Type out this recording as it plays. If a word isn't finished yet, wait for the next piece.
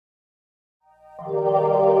Hello,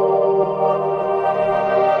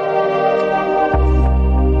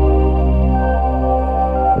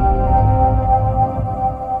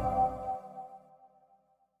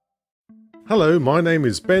 my name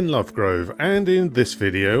is Ben Lovegrove, and in this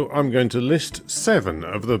video I'm going to list 7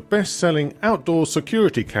 of the best-selling outdoor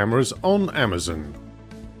security cameras on Amazon.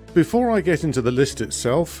 Before I get into the list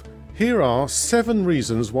itself, here are 7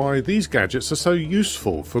 reasons why these gadgets are so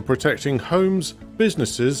useful for protecting homes,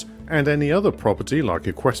 businesses and any other property like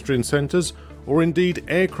equestrian centres or indeed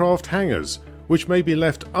aircraft hangars, which may be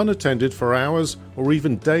left unattended for hours or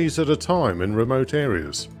even days at a time in remote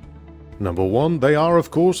areas. Number 1, they are of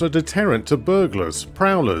course a deterrent to burglars,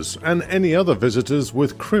 prowlers and any other visitors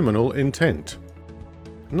with criminal intent.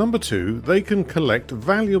 Number 2, they can collect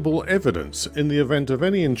valuable evidence in the event of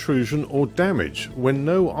any intrusion or damage when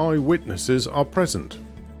no eyewitnesses are present.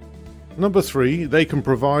 Number 3, they can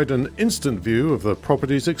provide an instant view of the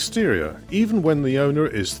property's exterior, even when the owner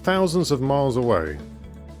is thousands of miles away.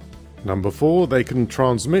 Number 4, they can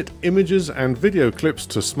transmit images and video clips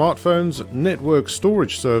to smartphones, network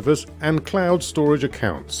storage servers and cloud storage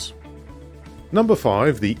accounts. Number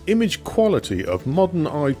 5, the image quality of modern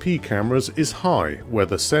IP cameras is high,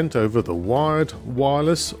 whether sent over the wired,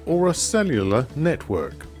 wireless or a cellular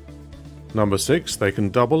network. Number 6, they can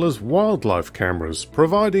double as wildlife cameras,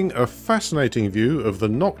 providing a fascinating view of the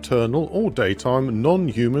nocturnal or daytime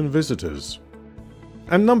non-human visitors.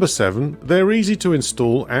 And number 7, they're easy to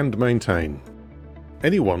install and maintain.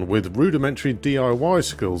 Anyone with rudimentary DIY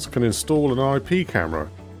skills can install an IP camera,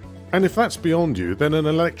 and if that's beyond you, then an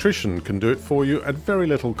electrician can do it for you at very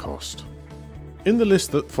little cost. In the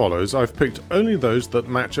list that follows, I've picked only those that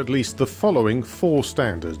match at least the following 4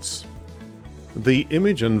 standards. The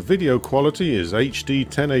image and video quality is HD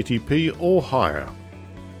 1080p or higher.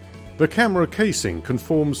 The camera casing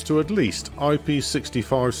conforms to at least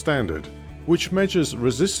IP65 standard, which measures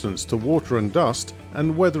resistance to water and dust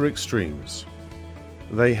and weather extremes.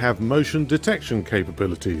 They have motion detection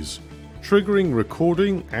capabilities, triggering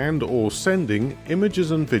recording and/or sending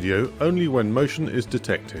images and video only when motion is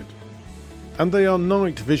detected. And they are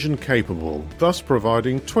night vision capable, thus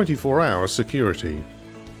providing 24-hour security.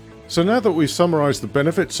 So now that we've summarized the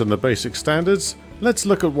benefits and the basic standards, let's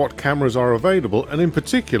look at what cameras are available, and in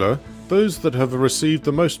particular, those that have received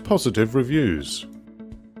the most positive reviews.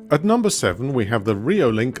 At number 7, we have the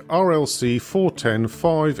Reolink RLC 410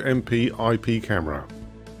 5MP IP camera.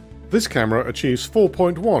 This camera achieves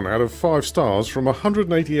 4.1 out of 5 stars from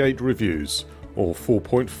 188 reviews, or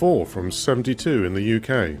 4.4 from 72 in the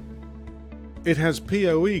UK. It has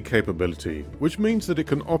PoE capability, which means that it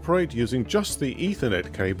can operate using just the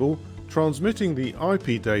Ethernet cable, transmitting the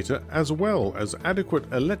IP data as well as adequate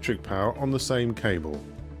electric power on the same cable.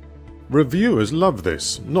 Reviewers love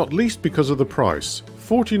this, not least because of the price,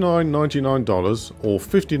 $49.99 or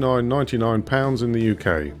 £59.99 in the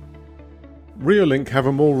UK. Reolink have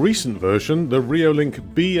a more recent version, the Reolink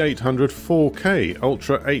B800 4K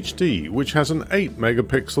Ultra HD, which has an 8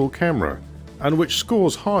 megapixel camera, and which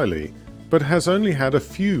scores highly, but has only had a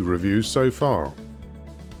few reviews so far.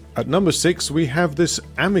 At number 6 we have this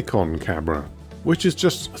Amicon camera, which is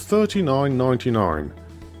just $39.99.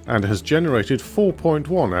 and has generated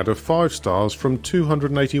 4.1 out of 5 stars from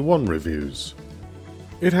 281 reviews.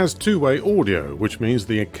 It has two-way audio, which means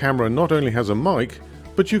the camera not only has a mic,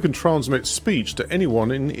 but you can transmit speech to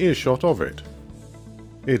anyone in earshot of it.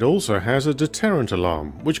 It also has a deterrent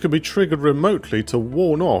alarm, which can be triggered remotely to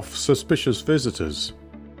warn off suspicious visitors.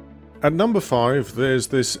 At number 5 there's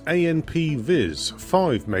this ANP Viz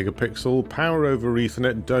 5 megapixel Power over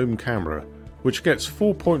Ethernet dome camera, which gets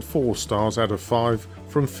 4.4 stars out of 5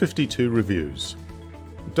 from 52 reviews.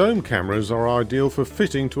 Dome cameras are ideal for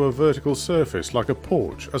fitting to a vertical surface like a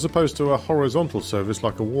porch as opposed to a horizontal surface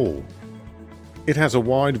like a wall. It has a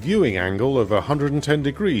wide viewing angle of 110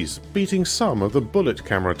 degrees, beating some of the bullet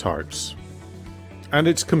camera types. And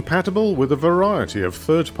it's compatible with a variety of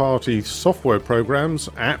third-party software programs,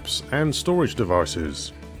 apps and storage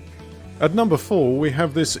devices. At number 4 we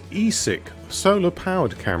have this eSIC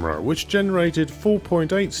solar-powered camera, which generated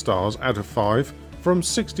 4.8 stars out of 5 from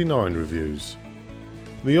 69 reviews.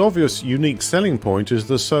 The obvious unique selling point is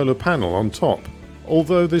the solar panel on top,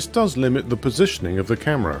 although this does limit the positioning of the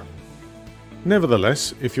camera.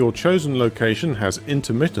 Nevertheless, if your chosen location has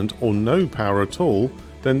intermittent or no power at all,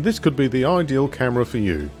 then this could be the ideal camera for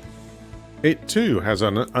you. It too has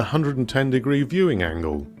an 110-degree viewing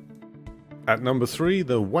angle. At number 3,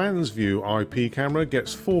 the WansView IP camera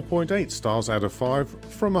gets 4.8 stars out of 5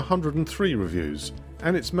 from 103 reviews,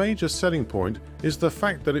 and its major selling point is the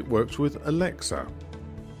fact that it works with Alexa.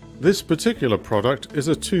 This particular product is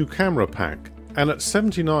a 2-camera pack, and at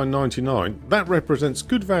 $79.99 that represents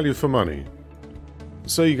good value for money.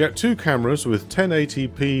 So you get two cameras with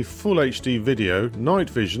 1080p Full HD video, night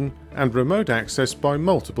vision and remote access by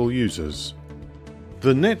multiple users.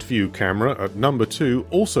 The Net View camera at number 2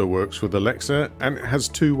 also works with Alexa and it has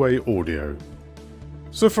two-way audio.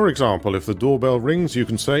 So for example, if the doorbell rings, you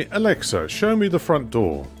can say, "Alexa, show me the front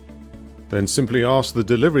door." Then simply ask the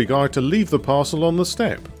delivery guy to leave the parcel on the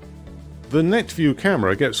step. The Net View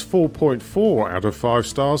camera gets 4.4 out of 5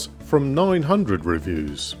 stars from 900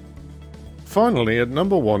 reviews. Finally, at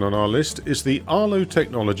number 1 on our list is the Arlo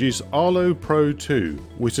Technologies Arlo Pro 2,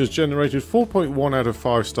 which has generated 4.1 out of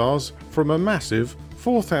 5 stars from a massive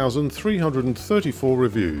 4,334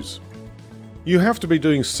 reviews. You have to be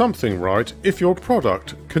doing something right if your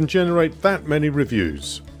product can generate that many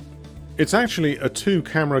reviews. It's actually a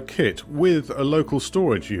 2-camera kit with a local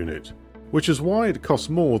storage unit, which is why it costs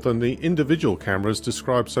more than the individual cameras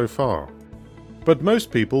described so far. But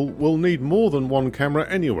most people will need more than one camera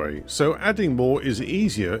anyway, so adding more is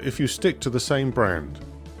easier if you stick to the same brand.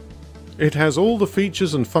 It has all the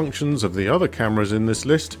features and functions of the other cameras in this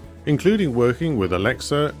list, including working with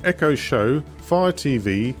Alexa, Echo Show, Fire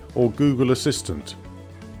TV or Google Assistant.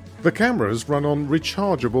 The cameras run on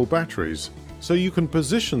rechargeable batteries, so you can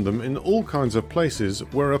position them in all kinds of places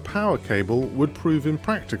where a power cable would prove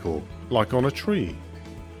impractical, like on a tree.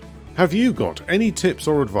 Have you got any tips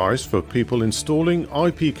or advice for people installing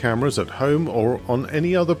IP cameras at home or on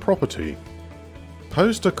any other property?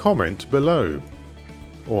 Post a comment below.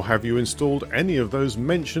 Or have you installed any of those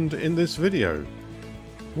mentioned in this video?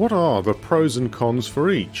 What are the pros and cons for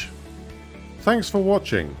each? Thanks for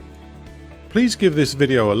watching. Please give this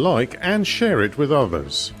video a like and share it with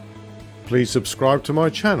others. Please subscribe to my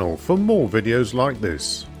channel for more videos like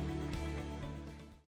this.